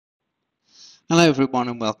Hello everyone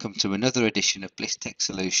and welcome to another edition of Blisstech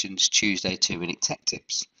Solutions Tuesday 2-minute tech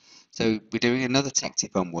tips. So we're doing another tech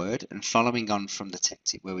tip on Word and following on from the tech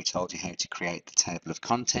tip where we told you how to create the table of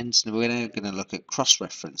contents, and we're now going to look at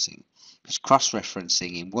cross-referencing, because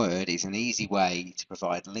cross-referencing in Word is an easy way to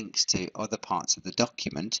provide links to other parts of the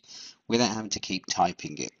document without having to keep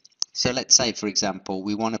typing it. So let's say, for example,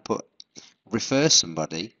 we want to refer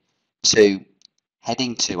somebody to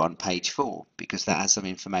heading 2 on page 4 because that has some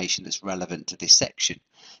information that's relevant to this section.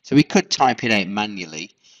 So we could type it out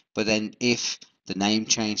manually, but then if the name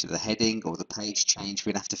changed to the heading or the page changed,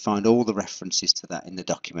 we'd have to find all the references to that in the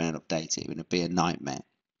document and update it. It would be a nightmare.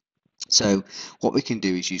 So what we can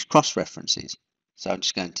do is use cross-references. So I'm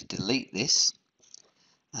just going to delete this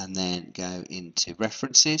and then go into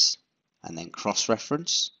references and then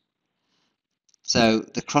cross-reference. So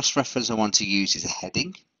the cross-reference I want to use is a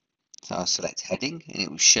heading. So I'll select heading and it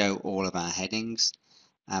will show all of our headings,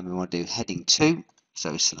 and we want to do heading 2,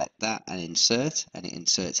 so select that and insert, and it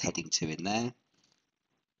inserts heading 2 in there.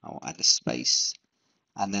 I'll add a space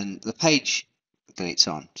and then the page that it's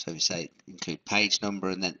on, so we say include page number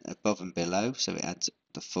and then above and below, so it adds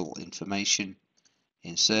the full information.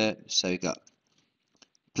 Insert, so we got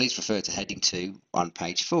please refer to heading 2 on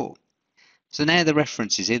page 4. So now the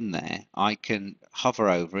reference is in there, I can hover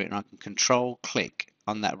over it and I can control click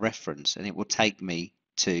on that reference and it will take me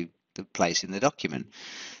to the place in the document.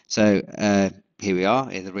 So here we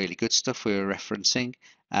are, in the really good stuff we were referencing.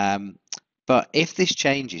 But if this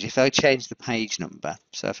changes, if I change the page number,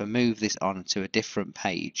 so if I move this on to a different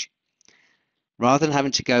page, rather than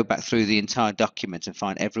having to go back through the entire document and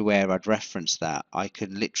find everywhere I'd referenced that, I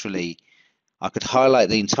could highlight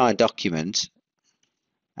the entire document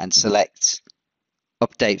and select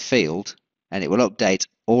update field, and it will update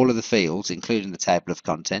all of the fields, including the table of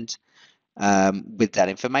content, with that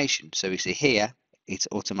information. So we see here, it's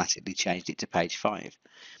automatically changed it to page 5.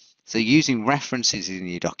 So using references in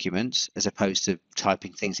your documents, as opposed to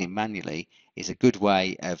typing things in manually, is a good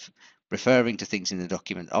way of referring to things in the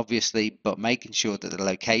document, obviously, but making sure that the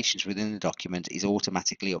locations within the document is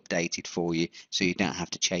automatically updated for you, so you don't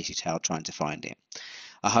have to chase your tail trying to find it.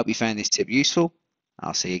 I hope you found this tip useful.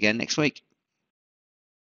 I'll see you again next week.